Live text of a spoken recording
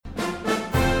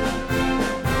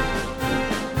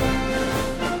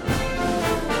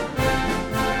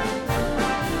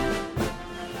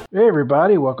Hey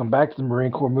everybody, welcome back to the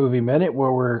Marine Corps Movie Minute,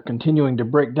 where we're continuing to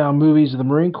break down movies of the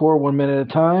Marine Corps 1 minute at a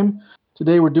time.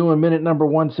 Today we're doing minute number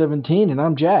 117, and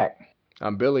I'm Jack.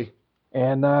 I'm Billy.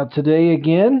 And today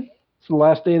again, it's the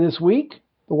last day of this week.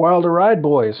 The Wilder Ride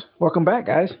Boys. Welcome back,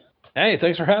 guys. Hey,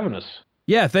 thanks for having us.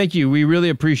 Yeah, thank you. We really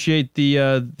appreciate the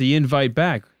invite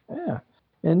back. Yeah,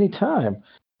 anytime.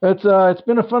 It's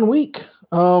been a fun week.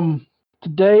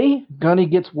 Today Gunny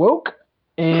gets woke,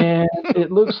 and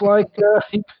it looks like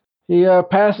he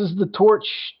passes the torch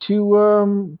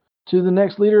to the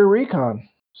next leader of Recon.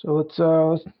 So let's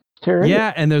tear into it.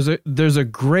 Yeah, and there's a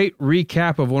great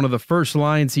recap of one of the first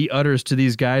lines he utters to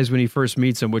these guys when he first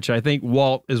meets them, which I think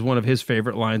Walt is one of his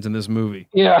favorite lines in this movie.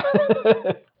 Yeah.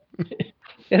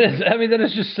 It is. I mean, that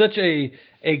is just such a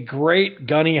great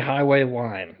Gunny Highway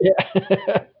line.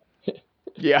 Yeah.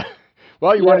 Yeah.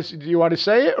 Well, do you want to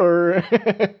say it or?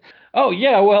 Oh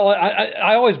yeah. Well,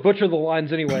 I always butcher the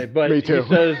lines anyway, but Me too.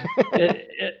 he says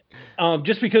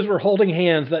just because we're holding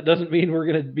hands, that doesn't mean we're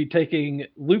going to be taking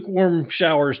lukewarm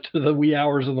showers to the wee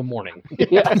hours of the morning. You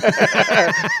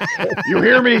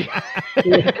hear me?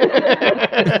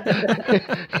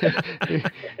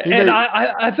 And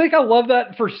I think I love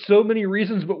that for so many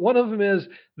reasons, but one of them is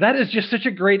that is just such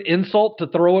a great insult to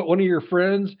throw at one of your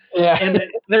friends, Yeah. and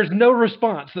there's no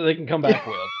response that they can come back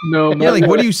with. No. Yeah, like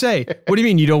what do you say? What do you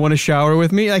mean you don't want to shower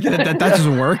with me? Like that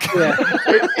doesn't work. Yeah.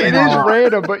 It is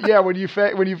random, but yeah, when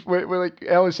like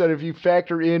Alan said, if you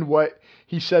factor in what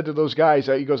he said to those guys,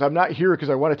 he goes, "I'm not here because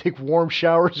I want to take warm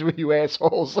showers with you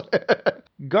assholes."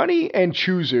 Gunny and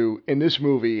Chuzu in this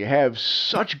movie have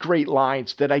such great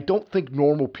lines that I don't think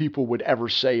normal people would ever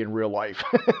say in real life.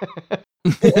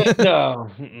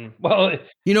 No. Mm-mm. Well,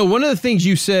 You know, one of the things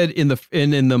you said in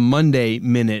the Monday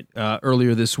minute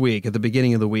earlier this week, at the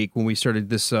beginning of the week when we started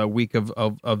this week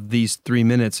of these 3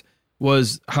 minutes,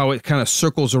 was how it kind of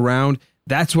circles around.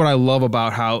 That's what I love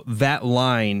about how that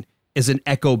line is an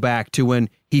echo back to when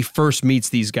he first meets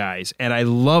these guys. And I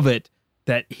love it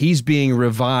that he's being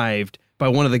revived by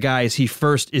one of the guys he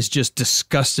first is just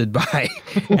disgusted by.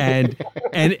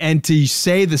 and to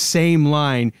say the same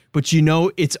line, but you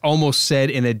know it's almost said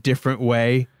in a different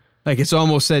way. Like it's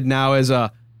almost said now as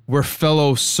we're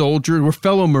fellow soldiers, we're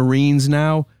fellow Marines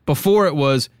now. Before it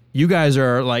was, you guys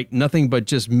are like nothing but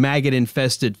just maggot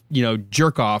infested,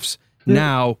 jerk-offs.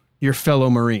 Now you're fellow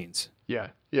Marines. Yeah,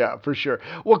 for sure.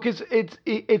 Well, because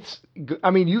it's.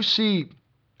 I mean, you see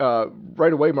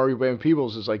right away, Mario Van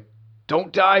Peebles is like,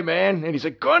 "Don't die, man," and he's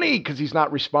like, "Gunny," because he's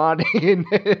not responding,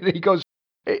 and he goes,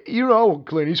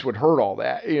 Clint Eastwood heard all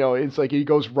that. It's like he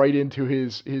goes right into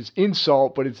his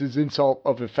insult, but it's his insult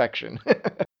of affection.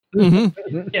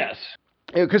 Mm-hmm. yes.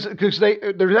 Because there's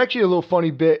actually a little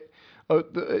funny bit.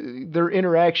 Their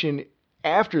interaction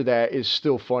after that is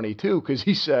still funny too, because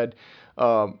he said,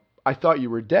 "I thought you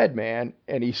were dead, man,"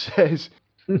 and he says,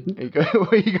 he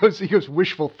goes,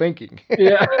 wishful thinking.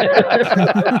 Yeah.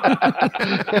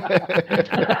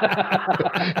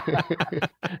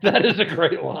 That is a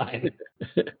great line.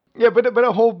 Yeah, but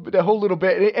a whole little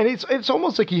bit, and it's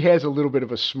almost like he has a little bit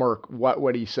of a smirk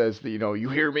when he says that, you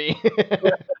hear me.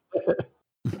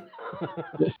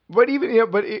 But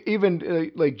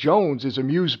even like Jones is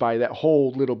amused by that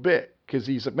whole little bit, because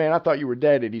he's like, "Man, I thought you were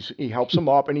dead," and he helps him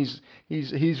up, and he's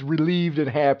relieved and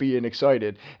happy and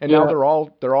excited, and now they're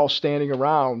all standing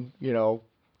around.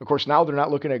 Of course, now they're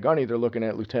not looking at Gunny, they're looking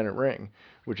at Lieutenant Ring,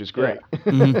 which is great. Yeah.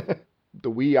 Mm-hmm. The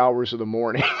wee hours of the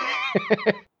morning.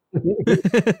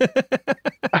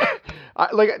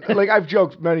 Like I've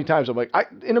joked many times. I'm like,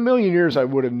 in a million years, I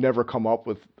would have never come up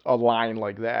with a line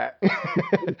like that.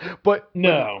 But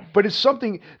it's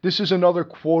something. This is another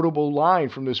quotable line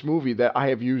from this movie that I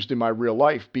have used in my real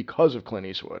life because of Clint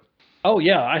Eastwood. Oh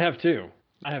yeah, I have too.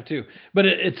 But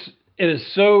it is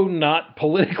so not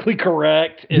politically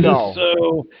correct. It is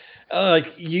so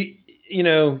you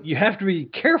have to be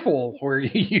careful where you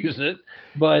use it,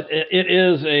 but it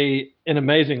is an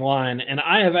amazing line. And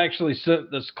I have actually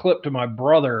sent this clip to my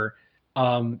brother,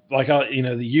 the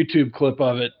YouTube clip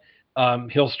of it.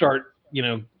 He'll start,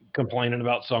 complaining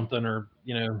about something or,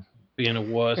 being a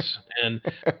wuss. And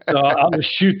so I'll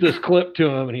just shoot this clip to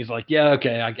him and he's like, "Yeah,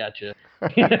 okay, I got you."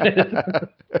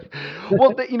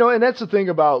 Well, and that's the thing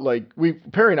about, like,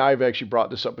 Perry and I have actually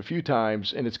brought this up a few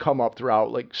times, and it's come up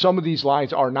throughout. Like, some of these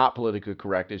lines are not politically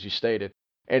correct, as you stated,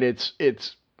 and it's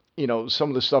some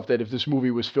of the stuff that if this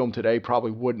movie was filmed today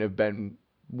probably wouldn't have been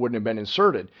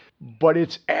inserted, but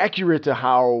it's accurate to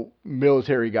how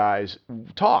military guys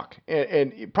talk,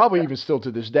 and probably even still to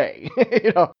this day.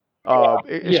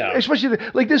 Especially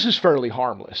like this is fairly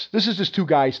harmless. This is just two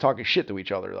guys talking shit to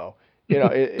each other, though. You know,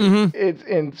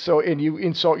 and you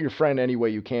insult your friend any way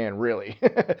you can, really.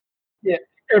 Yeah,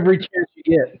 every chance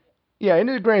you get. Yeah, in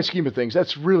the grand scheme of things,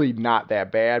 that's really not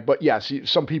that bad. But yes,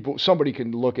 somebody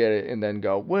can look at it and then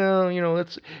go, well, you know,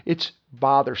 it's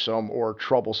bothersome or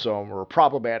troublesome or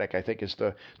problematic, I think is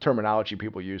the terminology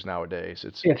people use nowadays.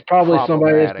 It's probably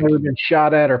somebody that's problematic. never been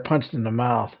shot at or punched in the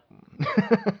mouth.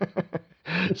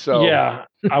 So yeah,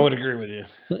 I would agree with you.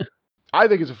 I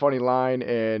think it's a funny line,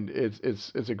 and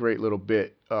it's a great little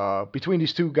bit between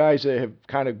these two guys that have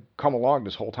kind of come along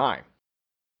this whole time.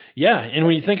 Yeah, and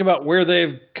when you think about where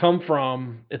they've come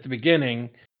from at the beginning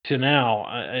to now,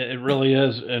 it really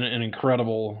is an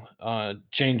incredible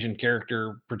change in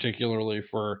character, particularly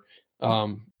for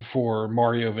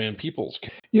Mario Van Peebles.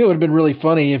 You know, it would have been really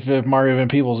funny if Mario Van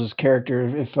Peebles'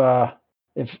 character,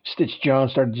 if Stitch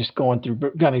Jones started just going through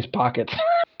Gunny's pockets.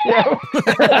 Yeah.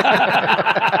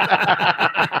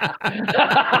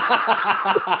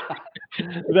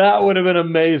 That would have been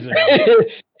amazing.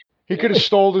 He could have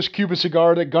stole this Cuban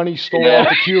cigar that Gunny stole off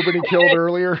the Cuban he killed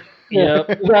earlier. Yeah,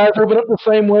 his eyes open up the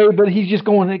same way, but he's just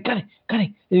going, hey, Gunny,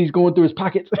 and he's going through his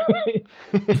pockets.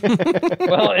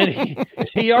 Well, and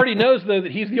he already knows though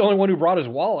that he's the only one who brought his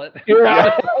wallet.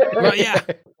 Yeah. Well, yeah.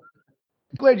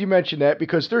 Glad you mentioned that,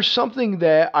 because there's something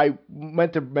that I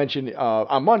meant to mention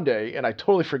on Monday and I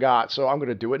totally forgot, so I'm going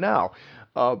to do it now.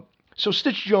 So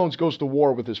Stitch Jones goes to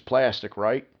war with his plastic,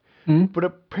 right? Mm-hmm. But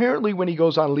apparently when he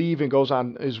goes on leave and goes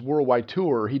on his worldwide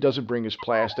tour, he doesn't bring his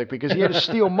plastic because he had to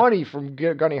steal money from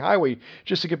Gunny Highway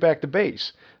just to get back to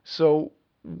base. So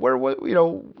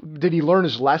did he learn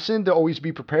his lesson to always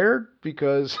be prepared?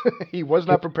 Because he was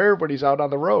not prepared when he's out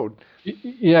on the road.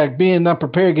 Yeah, being not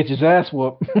prepared gets his ass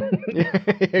whooped.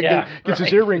 Gets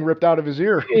his earring ripped out of his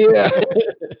ear. Yeah.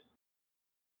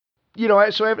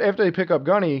 So after they pick up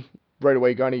Gunny, right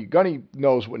away, Gunny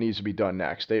knows what needs to be done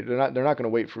next. They're not going to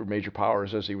wait for Major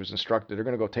Powers as he was instructed. They're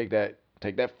going to go take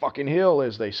that fucking hill,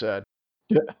 as they said.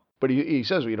 Yeah. But he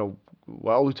says,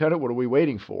 well, Lieutenant, what are we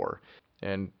waiting for?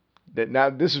 And now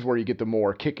this is where you get the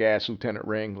more kick-ass Lieutenant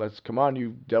Ring. Come on,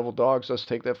 you devil dogs, let's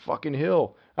take that fucking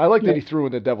hill. I like that he threw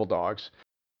in the devil dogs.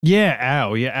 Yeah,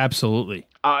 absolutely.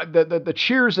 The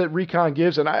cheers that Recon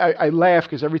gives, and I laugh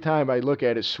because every time I look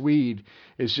at it, Swede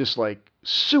is just like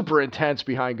super intense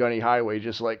behind Gunny Highway,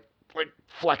 just like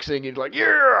flexing and like,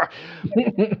 yeah!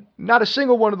 Not a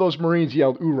single one of those Marines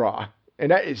yelled "oorah," and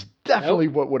that is definitely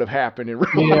what would have happened in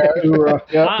real life. Oorah.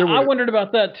 Yeah. I wondered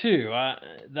about that too.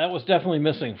 That was definitely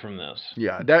missing from this.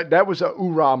 Yeah, that was a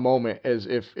 "oorah" moment, as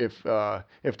if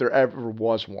there ever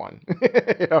was one.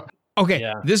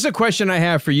 Okay, This is a question I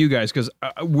have for you guys, because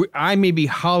I may be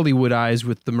Hollywoodized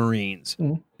with the Marines.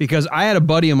 Mm-hmm. Because I had a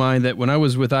buddy of mine that when I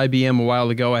was with IBM a while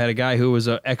ago, I had a guy who was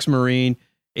an ex-Marine.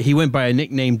 He went by a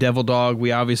nickname Devil Dog.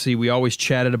 We always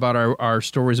chatted about our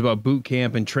stories about boot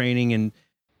camp and training,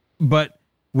 but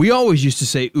we always used to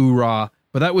say "oorah,"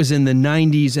 but that was in the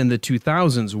 90s and the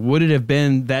 2000s. Would it have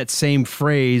been that same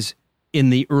phrase in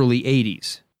the early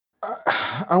 80s?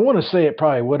 I want to say it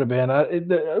probably would have been.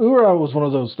 Oorah was one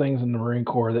of those things in the Marine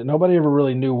Corps that nobody ever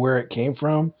really knew where it came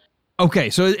from. Okay,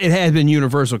 so it had been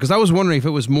universal, because I was wondering if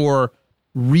it was more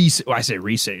recent. Well, I say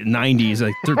recent, 90s,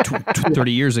 like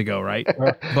 30 years ago, right?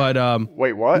 But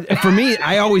wait, what? For me,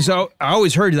 I always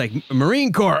heard like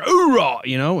Marine Corps, "oorah,"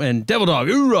 and Devil Dog,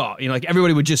 "oorah," like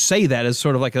everybody would just say that as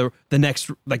sort of like the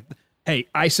next, like, hey,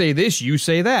 I say this, you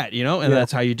say that, and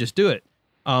that's how you just do it.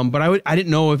 But I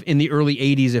didn't know if in the early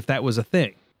 80s if that was a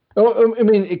thing. Oh, I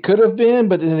mean, it could have been,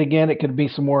 but then again, it could be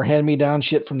some more hand-me-down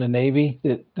shit from the Navy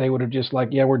that they would have just like,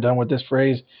 yeah, we're done with this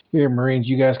phrase. Here, Marines,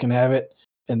 you guys can have it.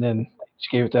 And then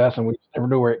just gave it to us, and we never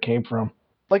knew where it came from.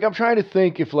 Like, I'm trying to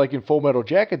think if, like, in Full Metal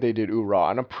Jacket they did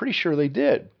 "oorah," and I'm pretty sure they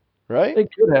did, right? They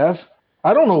could have.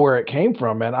 I don't know where it came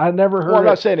from, man. I never heard. Well, I'm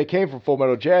not saying it came from Full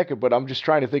Metal Jacket, but I'm just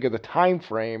trying to think of the time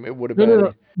frame it would have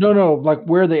been. No, like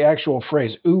where the actual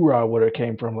phrase "oorah" would have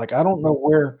came from. Like, I don't know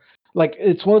where. Like,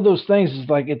 it's one of those things. It's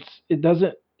like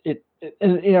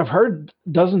and I've heard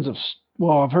dozens of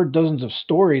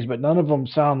stories, but none of them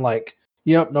sound like.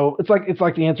 Yep, no. It's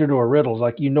like the answer to a riddle. It's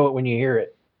like you know it when you hear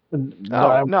it.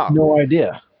 I have no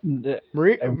idea.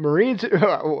 Marines,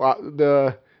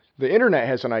 the internet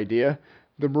has an idea.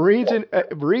 The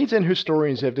Marines and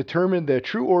historians have determined the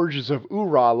true origins of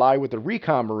 "oorah" lie with the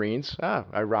Recon Marines,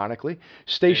 ironically,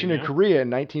 stationed in Korea in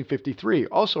 1953.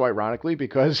 Also ironically,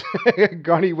 because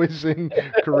Gunny was in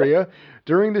Korea.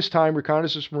 During this time,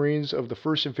 reconnaissance Marines of the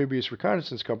 1st Amphibious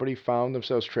Reconnaissance Company found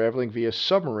themselves traveling via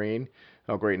submarine.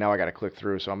 Oh, great. Now I got to click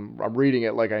through. So I'm reading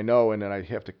it like I know, and then I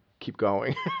have to keep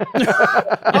going. Oh,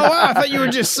 wow. I thought you were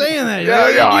just saying that.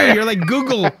 You're like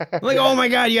Google. I'm like, oh my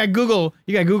God, you got Google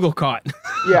caught.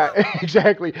 Yeah,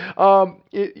 exactly.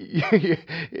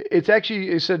 It's actually,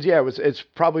 it says, yeah, it's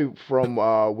probably from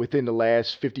within the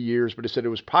last 50 years, but it said it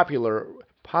was popularized.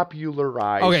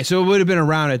 Okay, so it would have been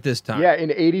around at this time. Yeah, in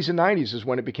the 80s and 90s is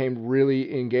when it became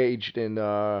really engaged in,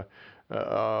 although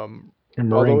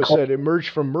it said emerged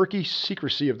from murky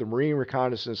secrecy of the Marine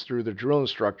reconnaissance through the drill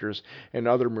instructors and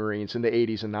other Marines in the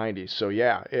 80s and 90s. So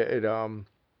yeah, it's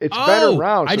been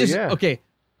around. Okay.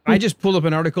 I just pulled up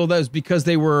an article that was because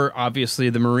they were,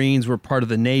 obviously, the Marines were part of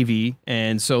the Navy,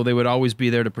 and so they would always be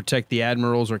there to protect the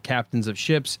admirals or captains of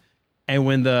ships. And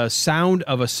when the sound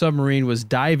of a submarine was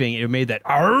diving, it made that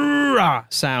 "Arrah"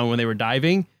 sound when they were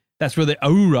diving. That's where the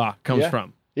 "Arrah" comes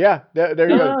from. Yeah, there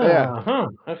you go. Yeah.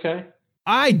 Okay.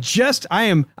 I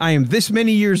am this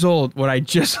many years old when I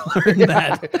just learned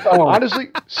that. Honestly,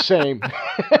 same.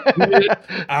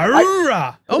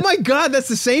 Arrah! Oh my God, that's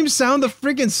the same sound the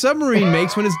friggin' submarine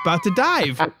makes when it's about to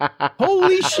dive.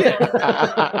 Holy shit.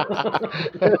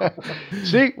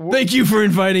 See? Thank you for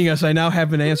inviting us. I now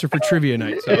have an answer for trivia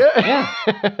night. So. Yeah.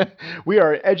 We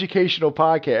are an educational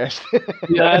podcast.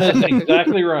 Yeah, that is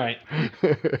exactly right.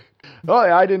 Oh,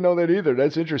 I didn't know that either.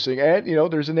 That's interesting. And,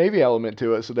 there's a Navy element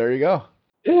to it, so there you go.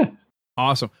 Yeah.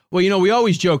 Awesome. Well, we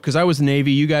always joke, because I was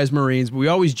Navy, you guys Marines, but we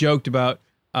always joked about,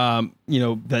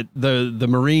 that the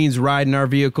Marines ride in our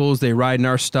vehicles, they ride in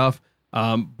our stuff.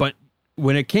 But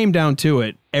when it came down to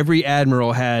it, every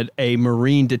admiral had a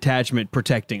Marine detachment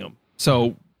protecting them.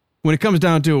 So when it comes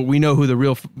down to it, we know who the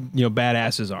real,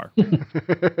 badasses are.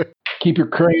 Keep your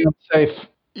crayon safe.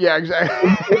 Yeah, exactly.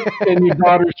 And your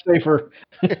daughter's safer.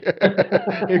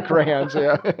 In crayons,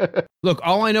 yeah. Look,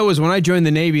 all I know is when I joined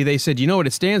the Navy, they said, you know what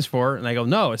it stands for? And I go,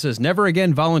 no, it says never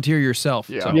again volunteer yourself.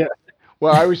 Yeah. So. Yeah.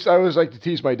 Well, I always like to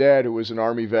tease my dad, who was an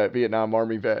Army vet, Vietnam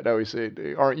Army vet. I always say,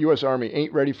 the U.S. Army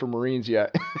ain't ready for Marines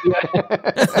yet.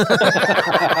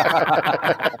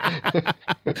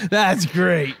 That's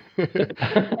great.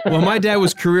 Well, my dad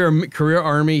was career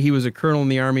Army. He was a colonel in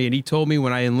the Army, and he told me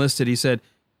when I enlisted, he said,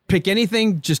 pick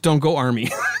anything, just don't go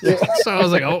Army. So I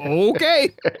was like, oh,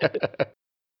 okay.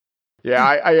 Yeah,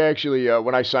 I actually,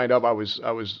 when I signed up, I was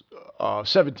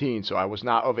 17, so I was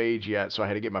not of age yet, so I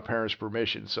had to get my parents'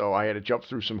 permission. So I had to jump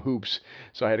through some hoops.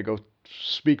 So I had to go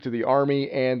speak to the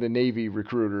Army and the Navy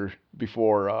recruiter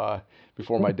before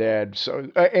my dad,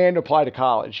 and apply to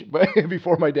college, but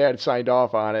before my dad signed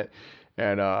off on it.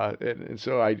 And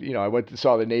so I went to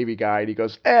saw the Navy guy, and he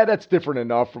goes, that's different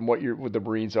enough from what the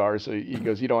Marines are. So he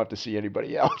goes, you don't have to see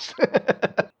anybody else.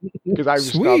 Because I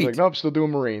was like, no, I'm still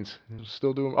doing Marines.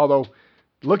 Although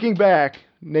looking back,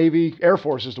 Navy, Air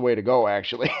Force is the way to go,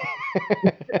 actually.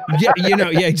 Yeah,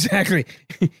 exactly.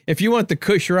 If you want the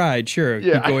cush ride, sure,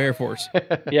 you go Air Force.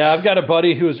 Yeah, I've got a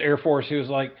buddy who was Air Force. He was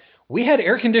like, we had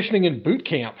air conditioning in boot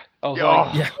camp. I was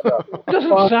like, it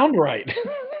doesn't sound right.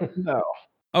 No.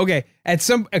 Okay, I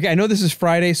know this is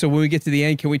Friday, so when we get to the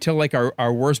end, can we tell like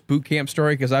our worst boot camp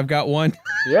story? Because I've got one.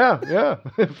 Yeah,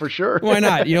 for sure. Why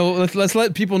not? Let's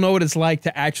let people know what it's like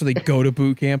to actually go to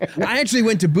boot camp. I actually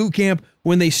went to boot camp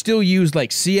when they still used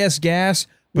like CS gas,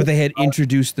 but they had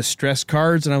introduced the stress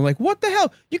cards, and I'm like, what the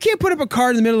hell? You can't put up a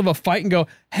card in the middle of a fight and go,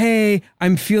 hey,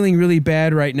 I'm feeling really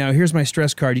bad right now. Here's my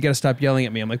stress card. You got to stop yelling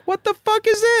at me. I'm like, what the fuck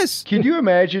is this? Can you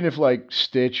imagine if like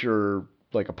Stitch or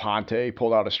like a Ponte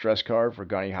pulled out a stress card for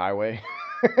Gunny Highway?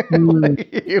 He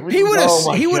would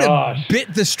have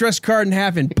bit the stress card in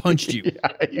half and punched you.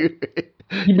 You'd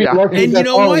be lucky. And you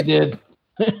know what? Did.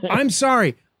 I'm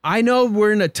sorry. I know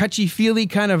we're in a touchy-feely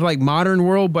kind of like modern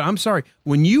world, but I'm sorry.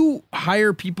 When you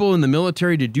hire people in the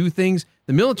military to do things,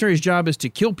 the military's job is to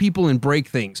kill people and break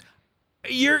things.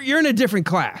 You're in a different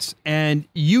class, and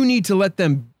you need to let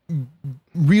them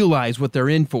realize what they're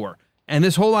in for. And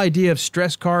this whole idea of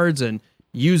stress cards and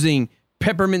using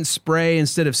peppermint spray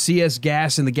instead of CS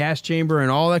gas in the gas chamber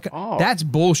and all that, that's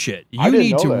bullshit. You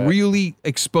need to really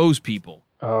expose people.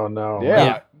 Oh, no.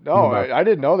 Yeah. No, I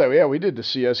didn't know that. Yeah, we did the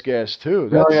CS gas too.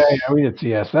 Yeah, we did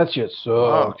CS. That shit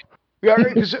sucked. Yeah,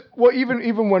 because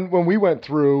even when we went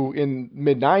through in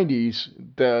mid-90s,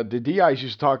 the DIs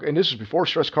used to talk, and this was before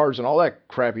stress cards and all that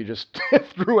crap you just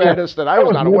threw at us that I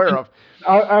was not aware of.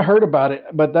 I heard about it,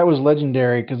 but that was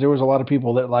legendary because there was a lot of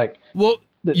people that like. Well,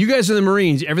 you guys are the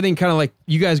Marines. Everything kind of like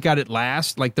you guys got it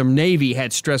last. Like the Navy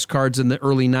had stress cards in the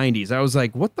early 90s. I was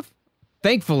like, what the?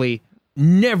 Thankfully,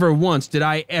 never once did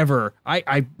I ever.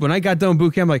 I when I got done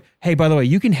boot camp, I'm like, hey, by the way,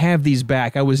 you can have these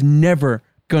back. I was never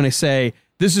gonna say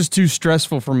this is too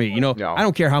stressful for me. No. I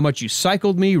don't care how much you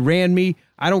cycled me, ran me.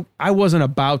 I wasn't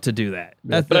about to do that.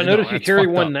 But I noticed you carry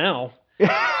one now.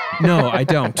 No, I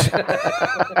don't.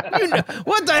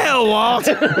 What the hell, Walt?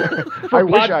 I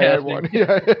wish I had one.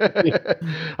 Yeah.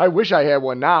 I wish I had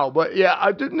one now, but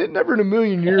yeah, never in a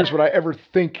million years would I ever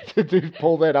think to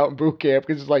pull that out in boot camp,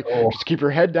 because it's like, just keep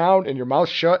your head down and your mouth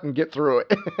shut and get through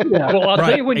it. Yeah. Well, I'll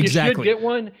tell you when you should get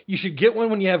one. You should get one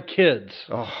when you have kids.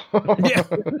 Yeah.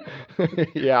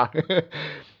 Yeah.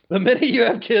 The minute you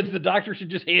have kids, the doctor should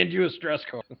just hand you a stress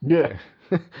card. Yeah.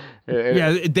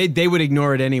 Yeah, they would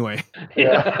ignore it anyway.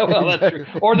 Yeah, well, that's true.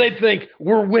 Or they'd think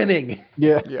we're winning.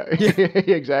 Yeah. Yeah.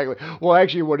 Exactly. Well,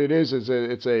 actually, what it is it's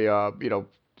a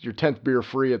your 10th beer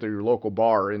free at your local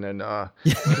bar, and then oh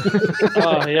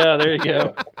yeah, there you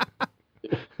go.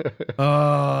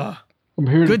 I'm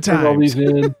here good to turn all these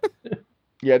in.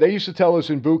 Yeah, they used to tell us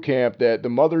in boot camp that the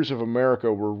mothers of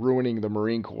America were ruining the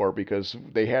Marine Corps because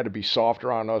they had to be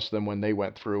softer on us than when they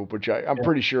went through, which I'm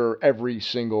pretty sure every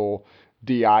single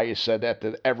DI has said that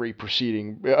to every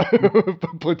preceding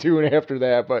platoon after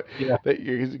that. But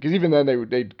because even then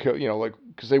they'd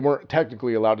because they weren't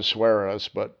technically allowed to swear at us,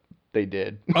 but they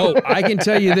did. Oh, I can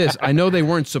tell you this. I know they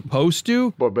weren't supposed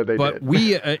to, but they did. But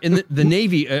we in the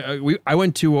Navy, I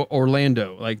went to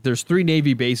Orlando. Like, there's 3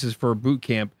 Navy bases for boot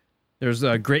camp. There's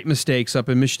Great Mistakes up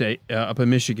in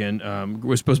Michigan.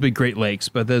 We're supposed to be Great Lakes,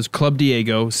 but there's Club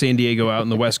Diego, San Diego out on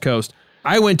the West Coast.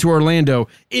 I went to Orlando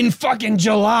in fucking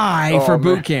July for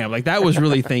boot camp. Like, that was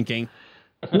really thinking.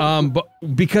 But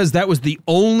because that was the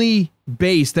only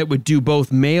base that would do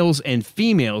both males and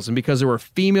females, and because there were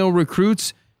female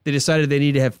recruits, they decided they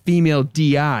needed to have female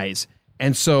DIs.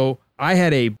 And so I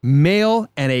had a male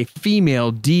and a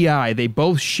female DI. They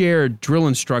both shared drill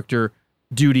instructor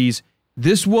duties.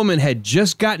 This woman had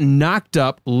just gotten knocked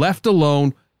up, left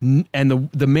alone, and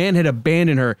the man had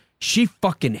abandoned her. She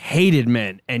fucking hated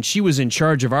men, and she was in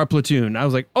charge of our platoon. I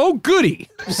was like, oh, goody.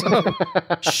 So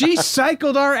she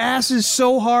cycled our asses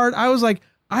so hard. I was like,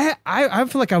 I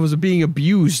feel like I was being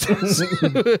abused.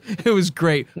 It was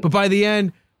great. But by the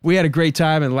end, we had a great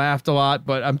time and laughed a lot.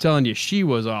 But I'm telling you, she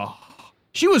was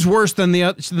worse than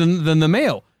the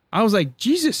male. I was like,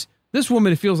 Jesus. This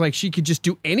woman, it feels like she could just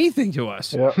do anything to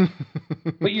us. Yep.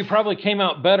 But you probably came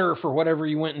out better for whatever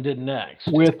you went and did next.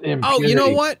 With impunity. Oh, you know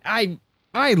what? I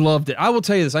loved it. I will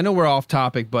tell you this. I know we're off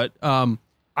topic, but I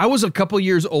was a couple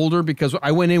years older because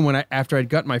I went in after I'd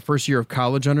gotten my first year of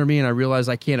college under me, and I realized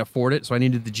I can't afford it, so I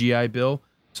needed the GI Bill.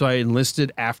 So I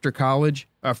enlisted after college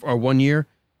or 1 year.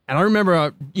 And I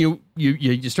remember you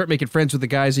start making friends with the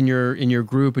guys in your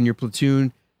group and your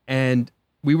platoon, and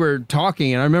we were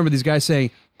talking, and I remember these guys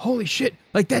saying, holy shit,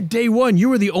 like that day one, you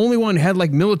were the only one who had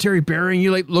like military bearing.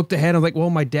 You like looked ahead. I was like,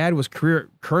 well, my dad was career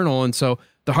colonel. And so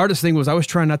the hardest thing was I was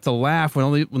trying not to laugh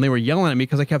when they were yelling at me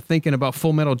because I kept thinking about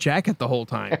Full Metal Jacket the whole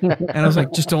time. And I was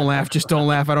like, just don't laugh. Just don't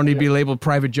laugh. I don't need to be labeled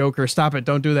Private Joker. Stop it.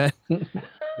 Don't do that.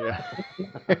 Yeah.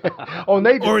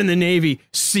 Or in the Navy,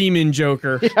 Seaman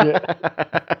Joker.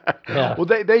 Yeah. Well,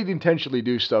 they intentionally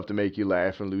do stuff to make you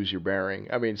laugh and lose your bearing.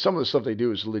 I mean, some of the stuff they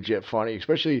do is legit funny,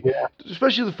 especially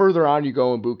the further on you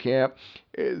go in boot camp.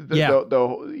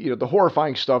 The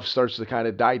horrifying stuff starts to kind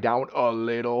of die down a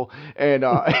little, and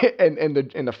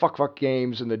the fuck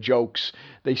games and the jokes,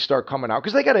 they start coming out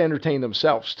because they got to entertain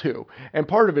themselves too. And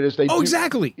part of it is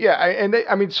exactly. Yeah,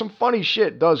 and some funny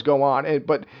shit does go on,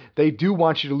 but they do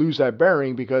want you to lose that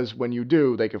bearing because when you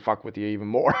do, they can fuck with you even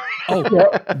more.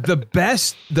 The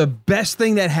best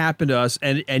thing that happened to us,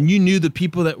 and you knew the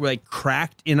people that were like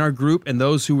cracked in our group and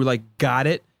those who were like got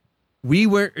it. We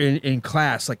were in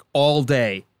class like all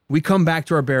day. We come back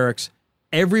to our barracks.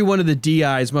 Every one of the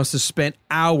DIs must have spent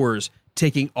hours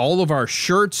taking all of our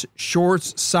shirts,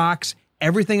 shorts, socks,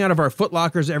 everything out of our foot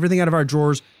lockers, everything out of our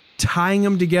drawers, tying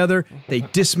them together. They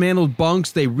dismantled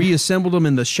bunks. They reassembled them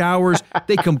in the showers.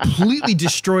 They completely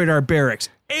destroyed our barracks.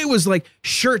 It was like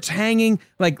shirts hanging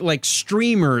like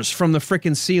streamers from the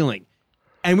frickin' ceiling.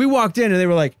 And we walked in and they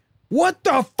were like, what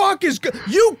the fuck is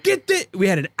you get this? We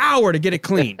had an hour to get it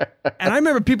clean. And I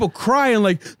remember people crying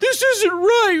like, this isn't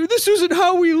right. This isn't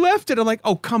how we left it. I'm like,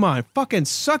 oh, come on. Fucking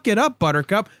suck it up,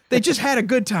 Buttercup. They just had a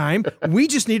good time. We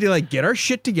just need to like get our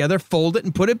shit together, fold it,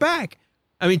 and put it back.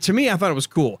 I mean, to me, I thought it was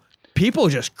cool. People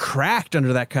just cracked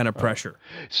under that kind of pressure.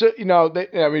 So, they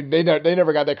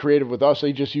never got that creative with us.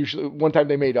 They just usually, one time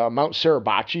they made Mount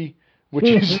Suribachi, which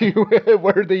is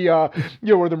where the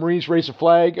where the Marines raise a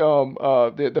flag,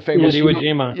 the famous Iwo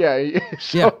Jima.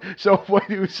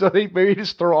 So they made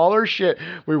us throw all our shit.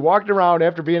 We walked around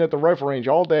after being at the rifle range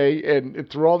all day and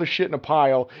threw all the shit in a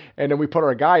pile, and then we put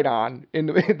our guide on in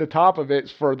the top of it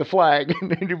for the flag.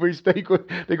 And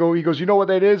he goes, you know what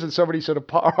that is? And somebody said,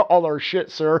 all our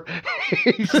shit, sir.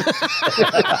 He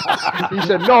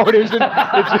said, no, it isn't.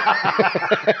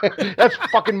 That's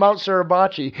fucking Mount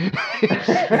Suribachi.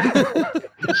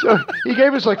 So he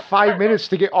gave us like 5 minutes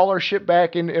to get all our shit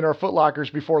back in our foot lockers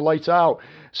before lights out.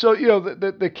 So,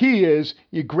 the key is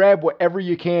you grab whatever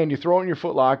you can, you throw it in your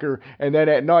foot locker, and then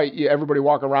at night, everybody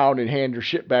walk around and hand your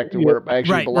shit back to where it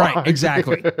actually belongs. Right,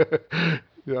 exactly.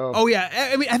 Yeah. Oh, yeah.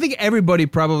 I mean, I think everybody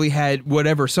probably had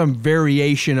some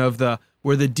variation of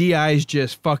where the DIs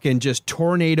just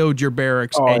tornadoed your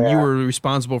barracks you were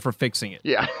responsible for fixing it.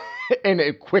 Yeah. And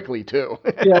quickly, too.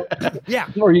 Yeah.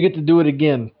 Or you get to do it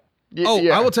again.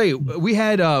 I will tell you, we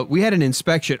had an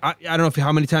inspection. I don't know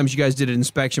how many times you guys did an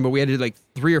inspection, but we had it like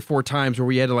 3 or 4 times where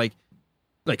we had to like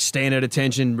stand at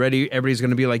attention, ready. Everybody's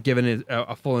going to be like giving it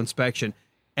a full inspection.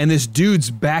 And this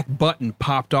dude's back button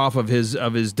popped off of his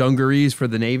dungarees for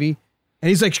the Navy. And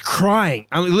he's like crying.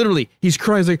 I mean, literally, he's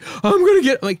crying. He's like, I'm going to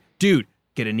get, like, dude,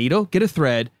 get a needle, get a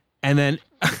thread. And then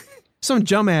some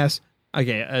dumbass,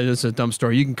 okay, it's a dumb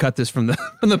story. You can cut this from the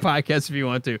podcast if you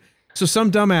want to. So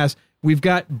some dumbass, we've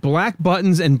got black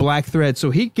buttons and black thread.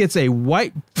 So he gets a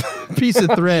white piece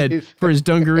of thread for his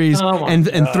dungarees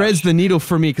and threads the needle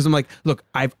for me. Because I'm like, look,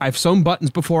 I've sewn buttons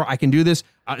before. I can do this.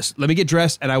 Let me get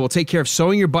dressed and I will take care of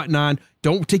sewing your button on.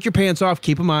 Don't take your pants off.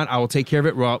 Keep them on. I will take care of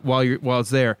it while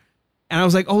it's there. And I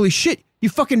was like, holy shit, you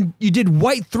did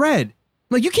white thread.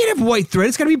 I'm like, you can't have white thread.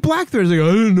 It's got to be black thread. He's like,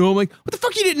 I don't know. I'm like, what the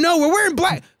fuck you didn't know? We're wearing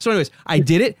black. So anyways, I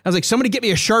did it. I was like, somebody get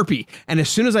me a Sharpie. And as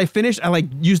soon as I finished, I like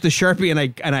used the Sharpie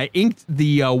and I inked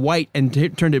the white and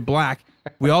turned it black.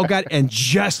 We all got, and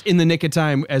just in the nick of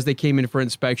time as they came in for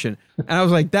inspection. And I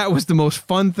was like, that was the most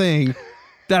fun thing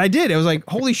that I did. I was like,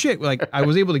 holy shit. Like, I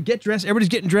was able to get dressed. Everybody's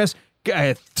getting dressed.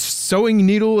 Sewing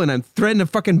needle and I'm threading a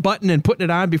fucking button and putting it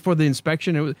on before the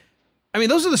inspection. It was, I mean,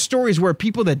 those are the stories where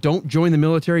people that don't join the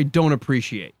military don't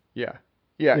appreciate. Yeah.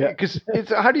 Because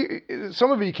it's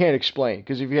some of it you can't explain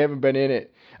because if you haven't been in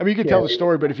it, I mean, you can tell the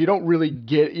story, but if you don't really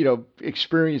get,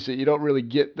 experience it, you don't really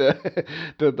get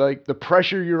the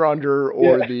pressure you're under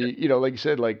or the, like you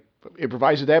said, like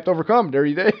improvise, adapt, overcome. There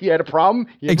you had a problem.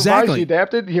 You improvised, you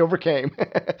adapted, you overcame.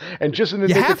 And just in the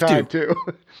nick of time too.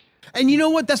 And you know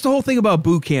what? That's the whole thing about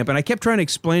boot camp. And I kept trying to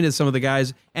explain to some of the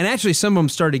guys, and actually some of them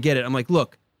started to get it. I'm like,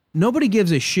 look, nobody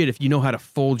gives a shit if you know how to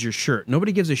fold your shirt.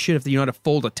 Nobody gives a shit if you know how to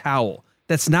fold a towel.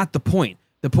 That's not the point.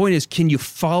 The point is, can you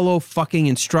follow fucking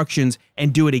instructions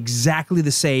and do it exactly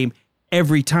the same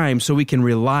every time so we can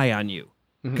rely on you?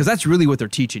 Because that's really what they're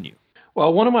teaching you.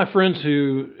 Well, one of my friends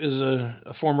who is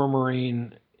a former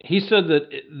Marine, he said that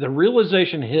the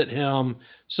realization hit him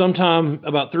sometime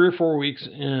about 3 or 4 weeks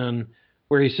in,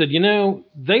 where he said,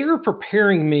 they are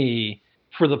preparing me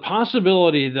for the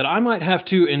possibility that I might have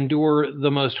to endure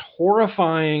the most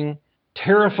horrifying,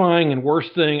 terrifying, and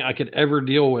worst thing I could ever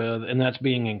deal with, and that's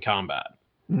being in combat.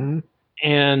 Mm-hmm.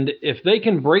 And if they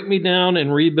can break me down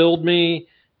and rebuild me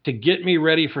to get me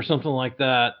ready for something like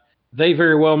that, they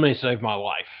very well may save my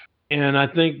life. And I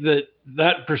think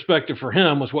that perspective for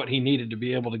him was what he needed to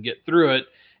be able to get through it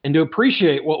and to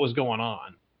appreciate what was going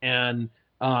on. And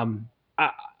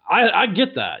I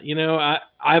get that.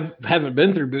 I haven't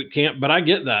been through boot camp, but I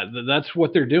get that. That's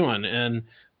what they're doing. And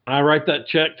I write that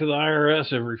check to the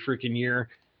IRS every freaking year.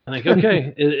 I think,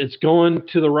 okay, it's going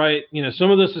to the right,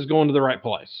 some of this is going to the right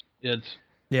place. It's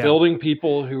building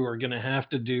people who are going to have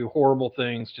to do horrible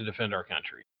things to defend our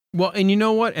country. Well, and you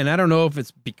know what? And I don't know if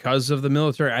it's because of the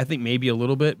military. I think maybe a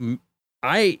little bit.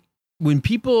 When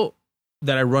people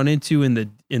that I run into in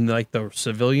the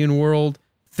civilian world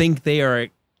think they're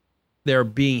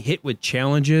being hit with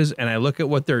challenges, and I look at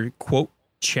what their quote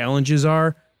challenges are,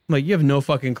 I'm like, you have no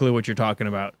fucking clue what you're talking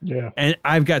about. Yeah. And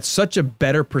I've got such a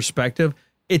better perspective.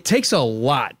 It takes a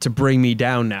lot to bring me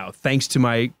down now, thanks to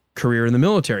my career in the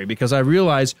military, because I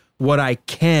realize what I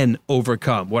can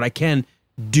overcome, what I can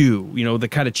do, the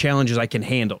kind of challenges I can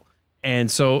handle.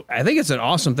 And so I think it's an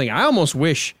awesome thing. I almost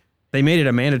wish they made it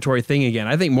a mandatory thing again.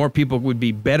 I think more people would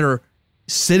be better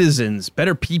citizens,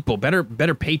 better people, better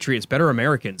patriots, better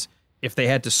Americans if they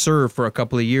had to serve for a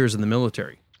couple of years in the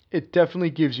military. It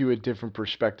definitely gives you a different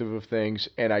perspective of things,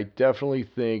 and I definitely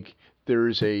think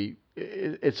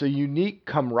it's a unique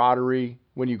camaraderie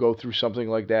when you go through something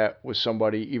like that with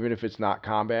somebody, even if it's not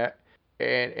combat.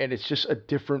 And it's just a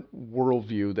different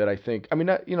worldview that I think,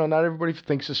 not everybody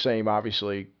thinks the same,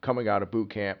 obviously, coming out of boot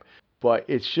camp, but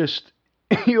it's just,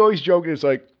 you always joke, it's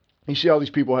like, you see all these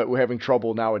people having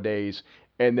trouble nowadays,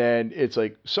 and then it's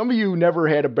like, some of you never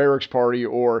had a barracks party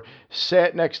or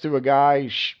sat next to a guy,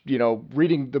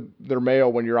 reading their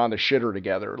mail when you're on the shitter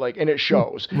together, like, and it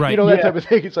shows, Right. that type of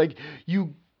thing. It's like,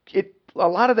 a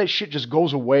lot of that shit just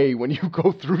goes away when you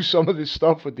go through some of this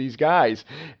stuff with these guys,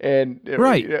 and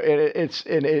Right.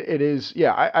 it is,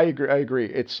 yeah, I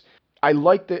agree. I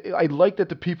like that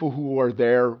the people who are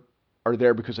there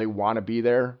because they want to be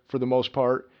there for the most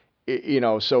part.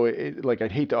 So like,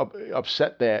 I'd hate to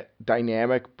upset that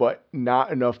dynamic, but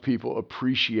not enough people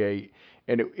appreciate,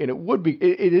 and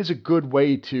it is a good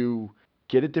way to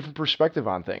get a different perspective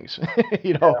on things,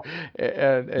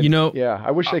 and yeah,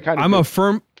 I wish they kind of.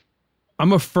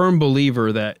 I'm a firm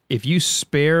believer that if you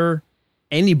spare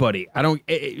anybody,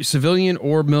 civilian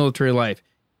or military life,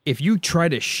 if you try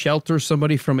to shelter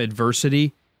somebody from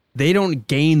adversity, they don't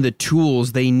gain the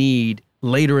tools they need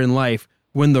later in life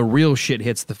when the real shit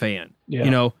hits the fan.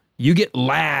 Yeah. You get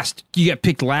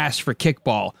picked last for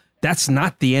kickball. That's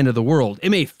not the end of the world. It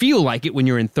may feel like it when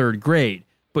you're in third grade,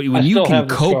 but when you can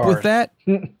cope with that,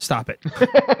 stop it.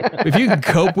 If you can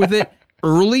cope with it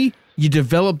early, you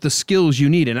develop the skills you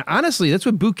need. And honestly, that's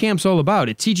what boot camp's all about.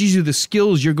 It teaches you the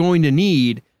skills you're going to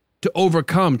need to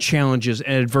overcome challenges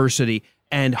and adversity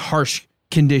and harsh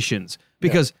conditions.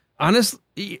 Because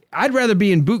honestly, I'd rather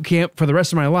be in boot camp for the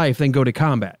rest of my life than go to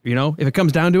combat. If it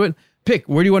comes down to it, pick,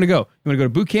 where do you want to go? You want to go to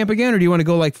boot camp again, or do you want to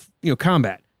go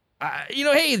combat?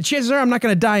 Hey, the chances are I'm not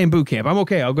going to die in boot camp. I'm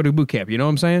okay. I'll go to boot camp. You know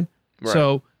what I'm saying? Right.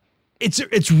 So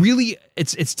it's really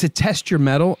to test your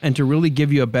mettle and to really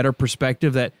give you a better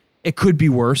perspective that it could be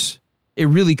worse. It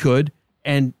really could.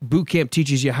 And boot camp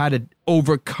teaches you how to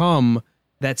overcome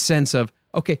that sense of,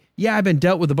 okay, yeah, I've been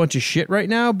dealt with a bunch of shit right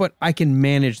now, but I can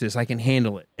manage this. I can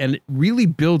handle it. And it really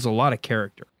builds a lot of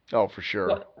character. Oh, for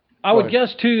sure. I would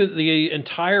guess, too, that the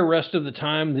entire rest of the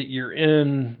time that you're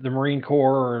in the Marine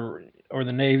Corps or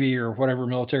the Navy or whatever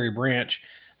military branch,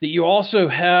 that you also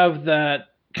have that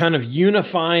kind of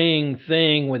unifying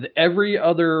thing with every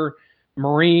other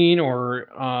Marine or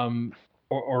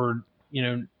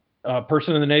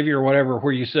person in the Navy or whatever,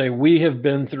 where you say, we have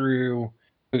been through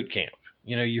boot camp.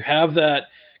 You have that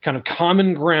kind of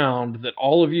common ground that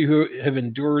all of you who have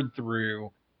endured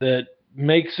through, that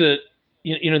makes it,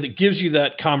 that gives you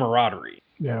that camaraderie.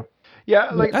 Yeah. Yeah.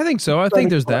 Like, I think so. I think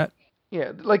there's that.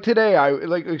 Yeah. Like today,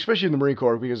 especially in the Marine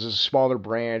Corps, because it's a smaller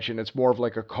branch and it's more of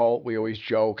like a cult. We always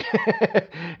joke.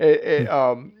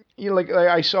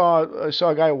 I saw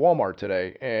a guy at Walmart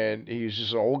today, and he's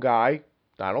just an old guy.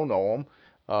 I don't know him.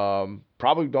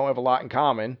 Probably don't have a lot in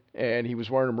common. And he was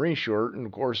wearing a Marine shirt, and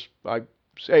of course I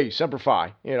say, hey, Semper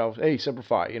Fi, hey, Semper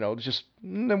Fi, just,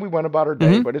 and then we went about our day.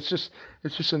 Mm-hmm. But it's just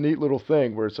a neat little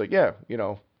thing where it's like, yeah,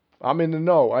 I'm in the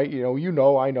know. I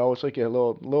know. It's like a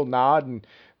little nod, and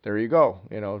there you go,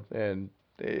 and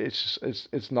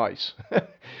it's nice.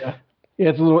 Yeah.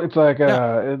 Yeah, it's like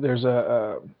there's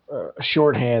a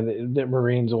shorthand that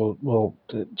Marines will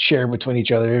share between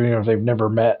each other, even if they've never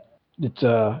met.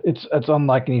 It's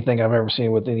unlike anything I've ever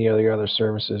seen with any other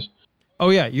services. Oh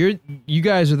yeah, you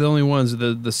guys are the only ones,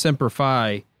 the Semper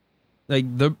Fi, like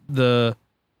the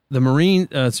Marine,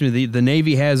 the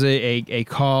Navy has a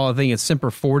call. I think it's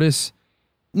Semper Fortis.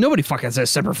 Nobody fucking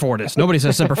says Semper Fortis. Nobody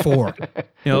says Semper 4.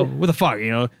 What the fuck?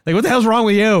 Like, what the hell's wrong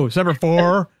with you? Semper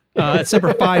 4. It's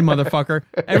Semper Fi, motherfucker.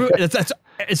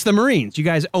 It's the Marines. You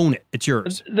guys own it. It's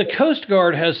yours. The Coast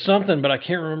Guard has something, but I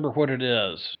can't remember what it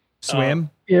is. Swim?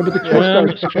 Yeah, but the Coast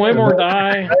Guard swim or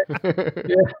die.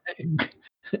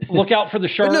 Look out for the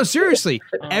shark. But no, seriously.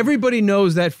 Everybody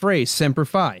knows that phrase, Semper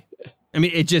Fi. I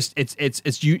mean,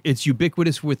 it's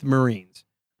ubiquitous with Marines.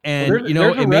 And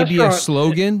it may be a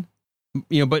slogan,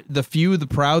 but the few, the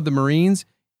proud, the Marines,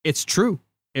 it's true.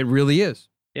 It really is.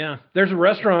 Yeah, there's a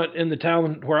restaurant in the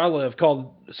town where I live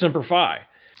called Semper Fi,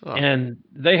 and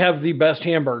they have the best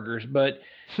hamburgers. But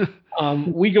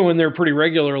we go in there pretty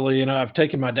regularly, and I've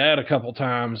taken my dad a couple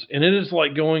times, and it is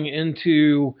like going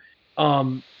into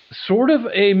sort of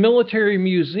a military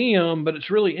museum, but it's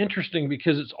really interesting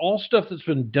because it's all stuff that's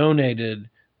been donated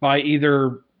by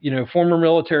either former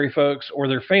military folks or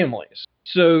their families.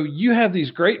 So you have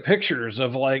these great pictures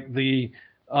of like the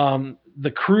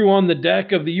crew on the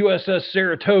deck of the USS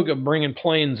Saratoga bringing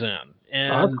planes in.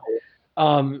 And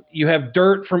you have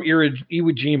dirt from Iwo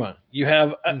Jima. You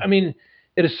have, I mean,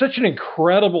 it is such an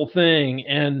incredible thing.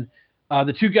 And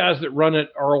the two guys that run it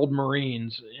are old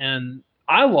Marines. And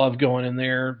I love going in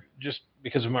there just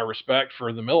because of my respect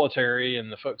for the military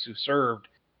and the folks who served.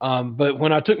 But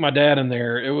when I took my dad in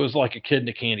there, it was like a kid in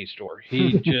a candy store.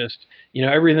 He just,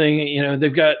 everything,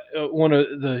 they've got one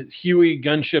of the Huey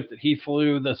gunship that he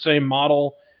flew, the same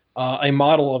model a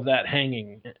model of that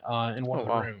hanging in one of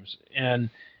the wow. rooms, and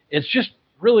it's just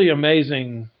really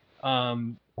amazing.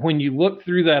 When you look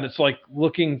through that, it's like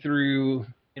looking through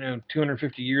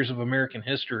 250 years of American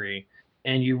history,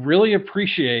 and you really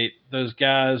appreciate those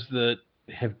guys that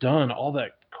have done all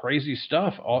that crazy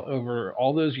stuff over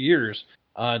all those years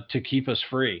to keep us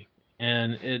free.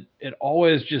 And it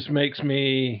always just makes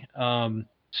me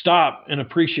stop and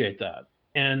appreciate that.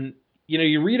 And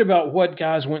you read about what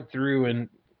guys went through in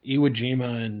Iwo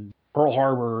Jima and Pearl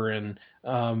Harbor, and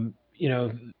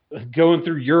going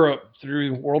through Europe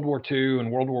through World War II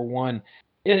and World War One.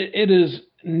 It is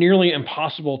nearly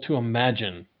impossible to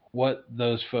imagine what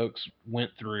those folks went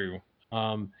through.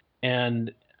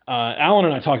 And Alan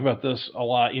and I talk about this a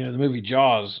lot. The movie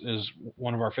Jaws is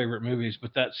one of our favorite movies,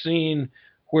 but that scene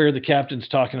where the captain's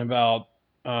talking about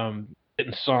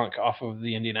getting sunk off of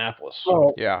the Indianapolis.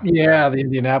 Oh, Yeah. Yeah, the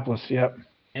Indianapolis. Yep.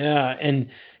 Yeah, and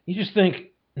you just think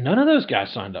none of those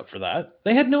guys signed up for that.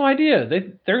 They had no idea.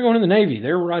 They're going in the Navy.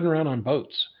 They were riding around on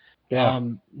boats. Yeah.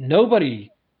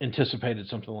 Nobody anticipated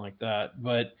something like that.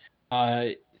 But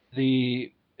as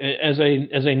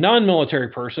a non-military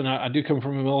person, I do come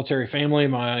from a military family.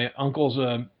 My uncle's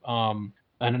an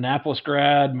Annapolis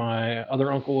grad. My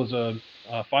other uncle was a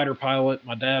fighter pilot.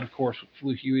 My dad, of course,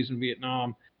 flew Hueys in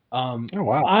Vietnam. Oh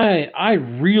wow. I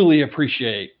really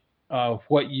appreciate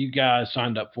what you guys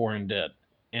signed up for and did.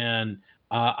 And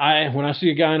when I see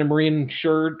a guy in a Marine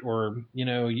shirt or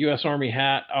U.S. Army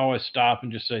hat, I always stop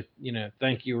and just say,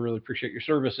 thank you. I really appreciate your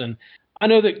service. And I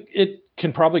know that it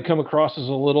can probably come across as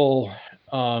a little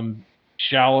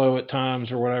shallow at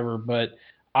times or whatever, but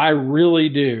I really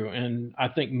do. And I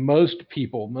think most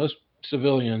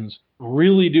civilians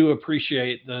really do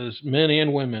appreciate those men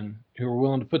and women who are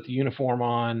willing to put the uniform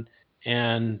on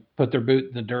and put their boot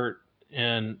in the dirt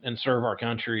and serve our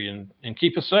country and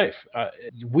keep us safe.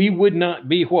 We would not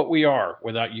be what we are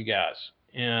without you guys.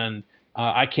 And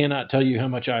I cannot tell you how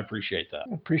much I appreciate that.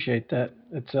 I appreciate that.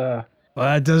 It's Well,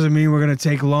 that doesn't mean we're going to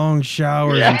take long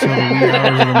showers until the wee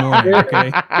hours of the morning, okay?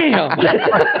 Damn.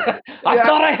 I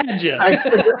thought I had you.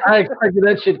 I expected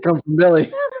that shit to come from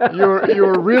Billy. You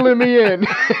were reeling me in.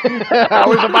 I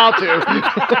was about to.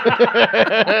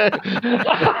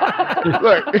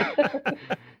 Look,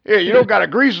 yeah, you don't got to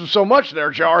grease him so much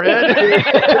there, jarhead.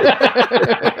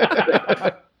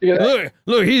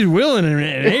 Look, he's willing and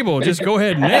able. Just go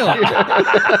ahead and nail it.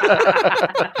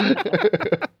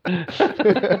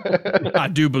 I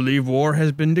do believe war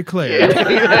has been declared.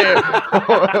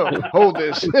 Hold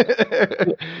this.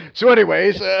 So,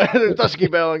 anyways, Dusky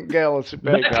Bell and Gale and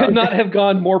That could not have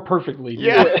gone more perfectly.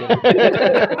 Yeah,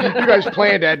 you guys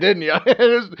planned that, didn't you?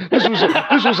 This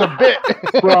was a bit.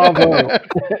 Bravo.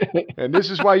 And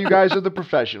this is why you guys are the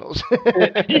professionals.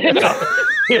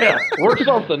 Yeah, work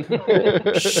something.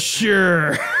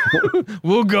 Sure.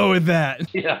 We'll go with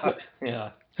that. Yeah.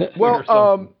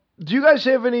 Well, do you guys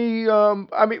have any,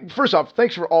 I mean, first off,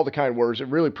 thanks for all the kind words. I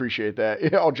really appreciate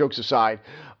that. All jokes aside.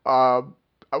 But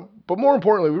more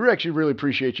importantly, we actually really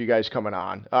appreciate you guys coming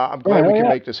on. I'm glad we can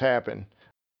make this happen.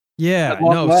 Yeah,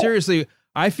 no, seriously.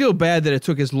 I feel bad that it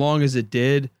took as long as it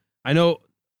did. I know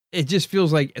it just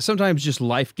feels like sometimes just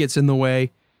life gets in the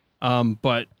way.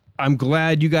 But I'm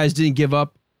glad you guys didn't give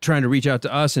up trying to reach out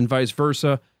to us and vice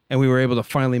versa. And we were able to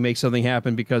finally make something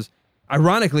happen because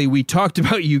ironically, we talked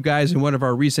about you guys in one of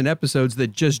our recent episodes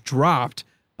that just dropped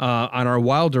on our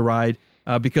Wilder ride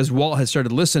because Walt had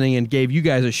started listening and gave you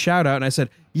guys a shout out. And I said,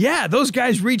 yeah, those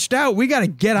guys reached out. We got to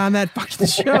get on that fucking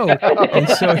show. And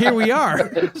so here we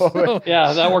are. So,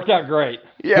 yeah, that worked out great.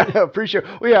 Yeah, appreciate it.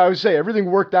 Well, yeah, I would say everything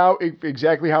worked out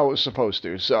exactly how it was supposed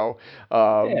to. So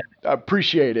I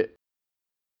appreciate it.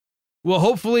 Well,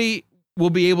 hopefully we'll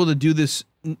be able to do this.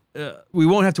 We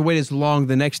won't have to wait as long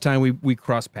the next time we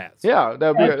cross paths. Yeah,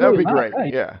 that'd be great.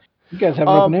 Right. Yeah. You guys have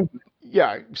an open input.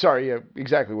 Yeah, sorry,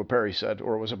 exactly what Perry said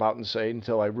or was about to say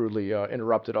until I rudely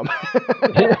interrupted him.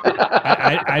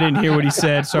 I didn't hear what he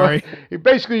said. Sorry. Well,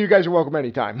 basically, you guys are welcome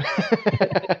anytime.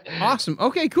 Awesome.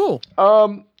 Okay, cool.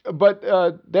 But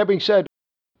that being said,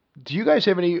 do you guys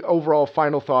have any overall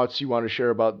final thoughts you want to share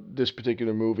about this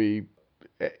particular movie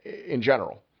in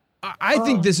general? I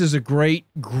think this is a great,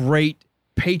 great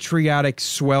patriotic,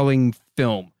 swelling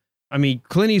film. I mean,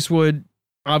 Clint Eastwood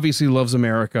obviously loves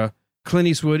America. Clint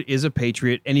Eastwood is a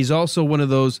patriot, and he's also one of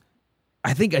those,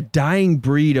 I think, a dying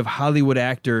breed of Hollywood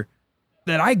actor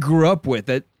that I grew up with.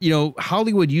 That,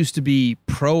 Hollywood used to be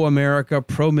pro-America,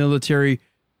 pro-military,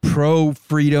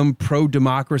 pro-freedom,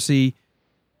 pro-democracy.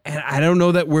 And I don't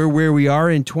know that we're where we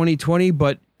are in 2020,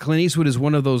 but Clint Eastwood is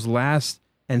one of those last,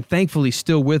 and thankfully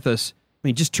still with us. I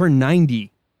mean, just turned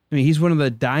 90. I mean, he's one of the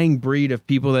dying breed of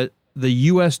people that the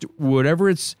U.S.,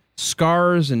 whatever its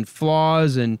scars and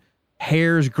flaws and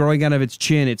hairs growing out of its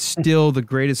chin, it's still the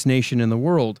greatest nation in the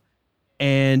world.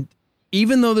 And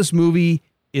even though this movie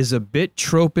is a bit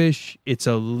tropish, it's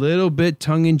a little bit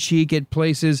tongue-in-cheek at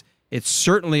places, it's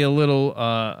certainly a little,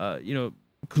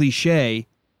 cliche,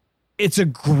 it's a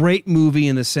great movie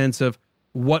in the sense of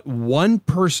what one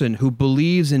person who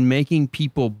believes in making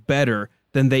people better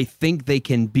than they think they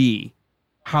can be,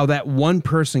 how that one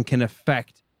person can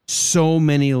affect so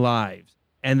many lives,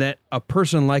 and that a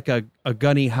person like a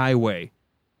Gunny Highway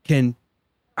can,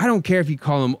 I don't care if you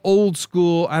call him old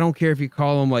school, I don't care if you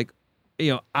call him like,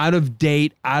 out of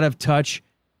date, out of touch,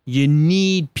 you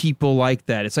need people like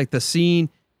that. It's like the scene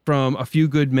from A Few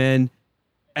Good Men.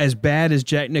 As bad as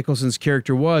Jack Nicholson's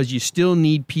character was, you still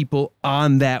need people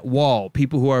on that wall,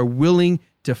 people who are willing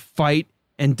to fight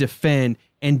and defend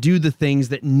and do the things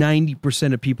that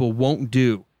 90% of people won't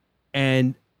do.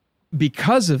 And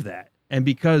because of that, and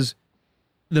because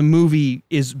the movie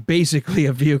is basically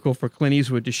a vehicle for Clint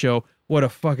Eastwood to show what a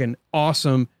fucking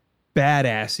awesome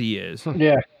badass he is.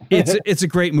 Yeah. It's a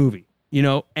great movie,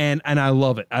 and I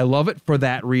love it. I love it for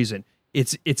that reason.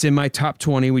 It's in my top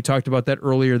 20. We talked about that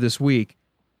earlier this week,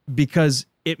 because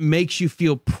it makes you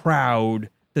feel proud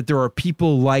that there are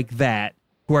people like that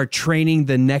who are training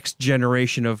the next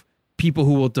generation of people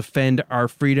who will defend our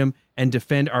freedom and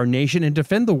defend our nation and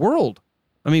defend the world.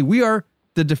 I mean, we are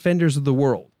the defenders of the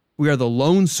world. We are the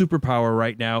lone superpower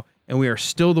right now, and we are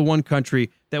still the one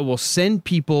country that will send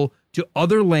people to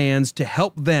other lands to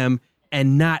help them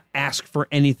and not ask for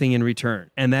anything in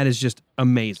return. And that is just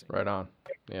amazing. Right on.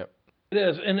 Yep. It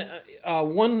is, and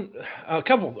a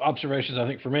couple of observations I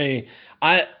think for me.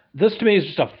 This to me is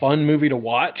just a fun movie to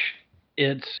watch.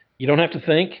 You don't have to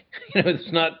think.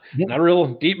 It's not a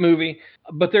real deep movie,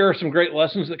 but there are some great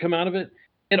lessons that come out of it.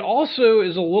 It also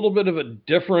is a little bit of a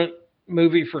different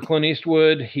movie for Clint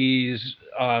Eastwood. He's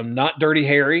not Dirty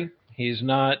Harry. He's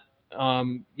not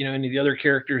any of the other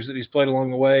characters that he's played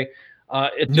along the way.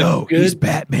 He's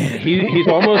Batman. He's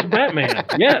almost Batman.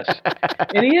 Yes,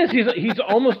 and he is. He's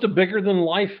almost a bigger than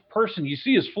life person. You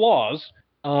see his flaws,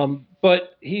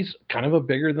 but he's kind of a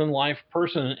bigger than life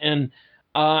person. And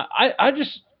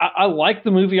I like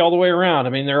the movie all the way around. I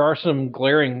mean, there are some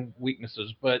glaring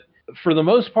weaknesses, but for the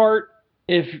most part,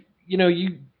 if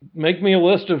you make me a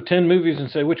list of 10 movies and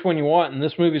say which one you want, and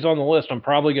this movie's on the list, I'm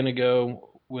probably going to go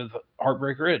with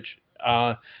Heartbreak Ridge.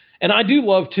 And I do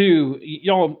love, too,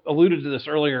 y'all alluded to this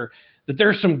earlier, that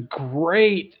there's some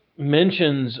great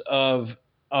mentions of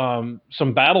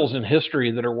some battles in history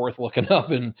that are worth looking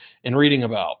up and reading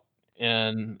about.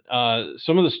 And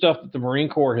some of the stuff that the Marine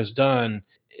Corps has done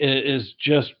is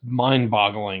just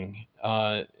mind-boggling,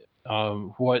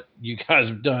 what you guys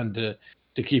have done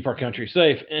to keep our country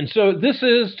safe. And so this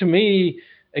is, to me,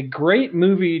 a great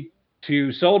movie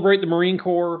to celebrate the Marine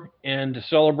Corps and to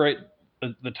celebrate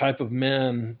the type of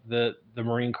men that the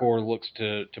Marine Corps looks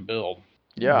to build.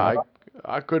 Yeah,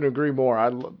 I couldn't agree more.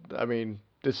 I mean,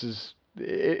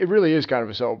 it really is kind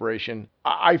of a celebration.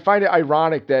 I find it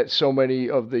ironic that so many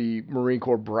of the Marine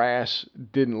Corps brass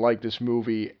didn't like this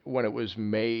movie when it was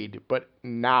made, but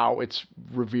now it's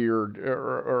revered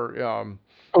or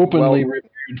openly revered.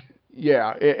 Yeah,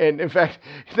 and in fact,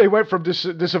 they went from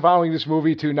disavowing this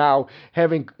movie to now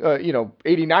having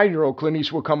 89-year-old Clint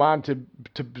Eastwood come on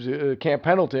to Camp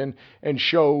Pendleton and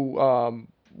show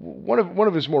one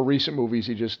of his more recent movies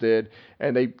he just did,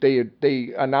 and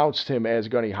they announced him as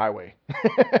Gunny Highway,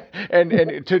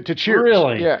 and to cheers.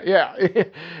 Really? Yeah.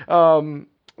 It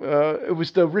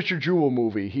was the Richard Jewell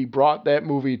movie. He brought that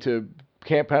movie to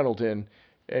Camp Pendleton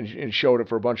and showed it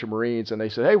for a bunch of Marines, and they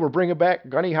said, "Hey, we're bringing back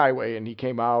Gunny Highway," and he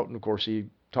came out, and of course he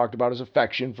talked about his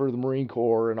affection for the Marine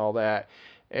Corps and all that,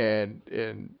 and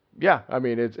yeah, I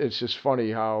mean it's just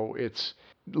funny how it's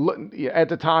at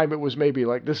the time it was maybe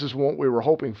like this is what we were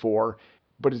hoping for,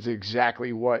 but it's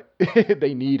exactly what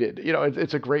they needed.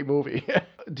 It's a great movie.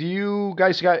 Do you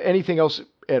guys got anything else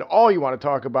at all you want to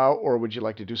talk about, or would you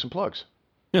like to do some plugs?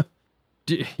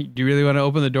 Do you really want to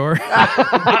open the door?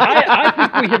 I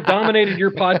think we have dominated your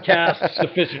podcast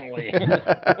sufficiently.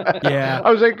 Yeah.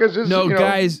 I was like, because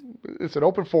guys, it's an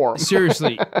open forum.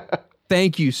 Seriously,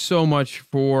 thank you so much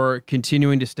for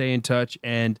continuing to stay in touch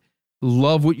and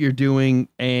love what you're doing.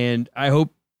 And I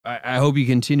hope you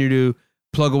continue to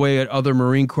plug away at other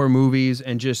Marine Corps movies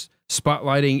and just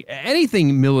spotlighting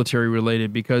anything military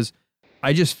related, because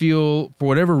I just feel for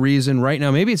whatever reason right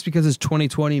now, maybe it's because it's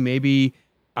 2020, maybe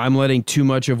I'm letting too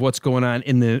much of what's going on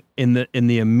in the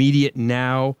immediate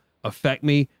now affect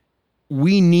me.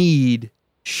 We need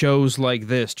shows like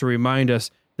this to remind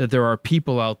us that there are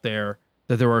people out there,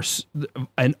 that there are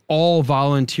an all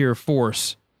volunteer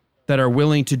force that are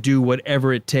willing to do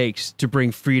whatever it takes to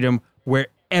bring freedom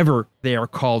wherever they are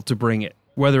called to bring it,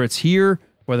 whether it's here,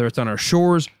 whether it's on our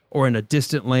shores, or in a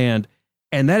distant land.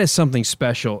 And that is something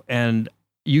special. And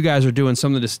you guys are doing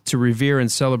something to revere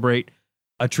and celebrate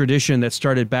a tradition that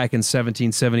started back in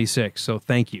 1776. So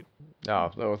thank you.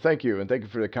 No, thank you. And thank you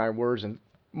for the kind words. And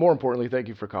more importantly, thank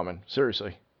you for coming.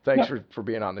 Seriously. Thanks for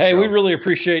being on the show. Hey, we really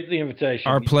appreciate the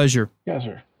invitation. Our pleasure. Yes,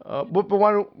 sir. But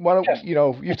why don't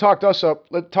you've talked us up.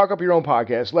 Talk up your own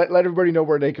podcast. Let everybody know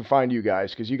where they can find you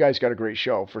guys, because you guys got a great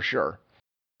show for sure.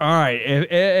 All right.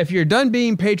 If you're done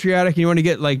being patriotic and you want to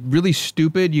get like really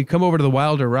stupid, you come over to the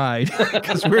Wilder Ride,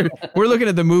 because we're looking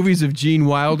at the movies of Gene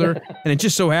Wilder, and it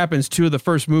just so happens 2 of the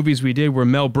first movies we did were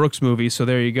Mel Brooks movies. So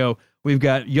there you go. We've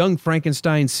got Young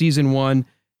Frankenstein season 1,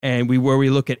 and where we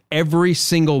look at every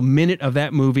single minute of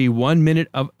that movie, 1 minute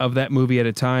of that movie at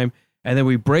a time, and then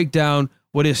we break down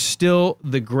what is still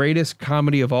the greatest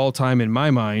comedy of all time in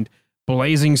my mind,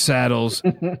 Blazing Saddles,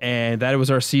 and that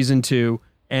was our season 2.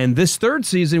 And this third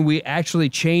season, we actually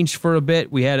changed for a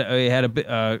bit. We had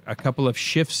a couple of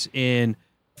shifts in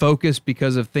focus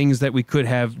because of things that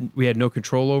we had no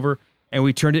control over, and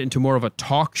we turned it into more of a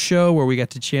talk show where we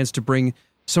got the chance to bring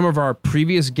some of our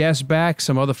previous guests back,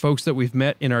 some other folks that we've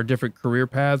met in our different career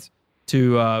paths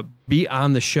to be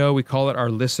on the show. We call it our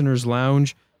Listeners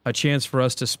Lounge, a chance for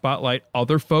us to spotlight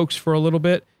other folks for a little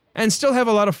bit and still have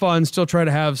a lot of fun, still try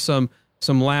to have some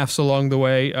laughs along the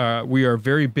way. We are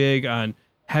very big on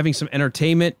having some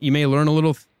entertainment. You may learn a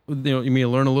little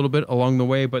bit along the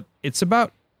way, but it's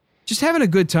about just having a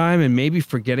good time and maybe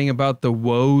forgetting about the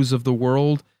woes of the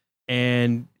world.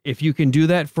 And if you can do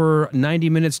that for 90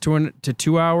 minutes to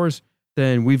 2 hours,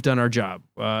 then we've done our job.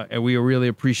 And we really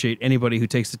appreciate anybody who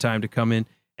takes the time to come in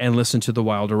and listen to the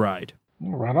Wilder Ride.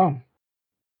 Right on.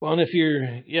 Well, and if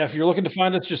you're looking to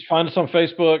find us, just find us on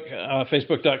Facebook,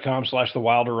 facebook.com/The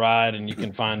Wilder Ride, and you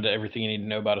can find everything you need to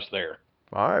know about us there.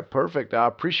 All right, perfect. I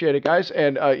appreciate it, guys.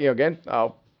 And, again,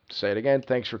 I'll say it again.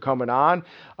 Thanks for coming on.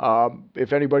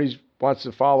 If anybody wants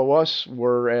to follow us,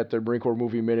 we're at the Marine Corps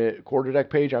Movie Minute Quarterdeck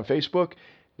page on Facebook.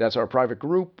 That's our private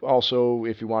group. Also,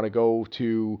 if you want to go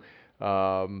to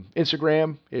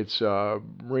Instagram, it's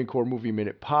Marine Corps Movie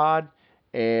Minute Pod.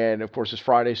 And, of course, it's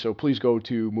Friday, so please go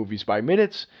to Movies by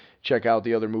Minutes. Check out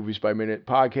the other Movies by Minute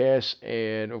podcasts,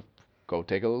 and go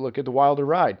take a look at The Wilder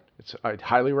Ride. I'd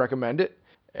highly recommend it.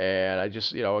 And I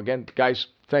just, again, guys,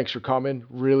 thanks for coming.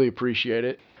 Really appreciate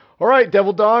it. All right,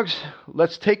 Devil Dogs,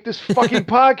 let's take this fucking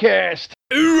podcast.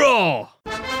 Hoorah!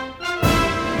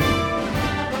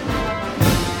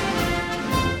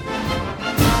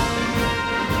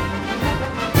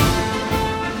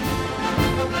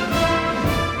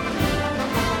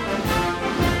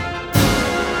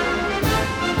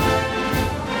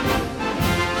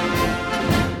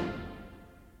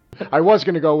 I was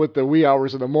going to go with the wee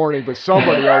hours of the morning, but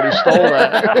somebody already stole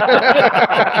that.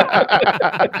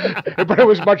 But it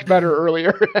was much better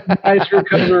earlier. Nice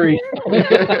recovery.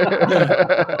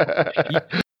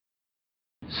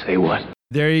 Say what?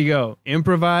 There you go.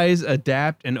 Improvise,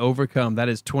 adapt, and overcome. That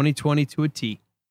is 2020 to a T.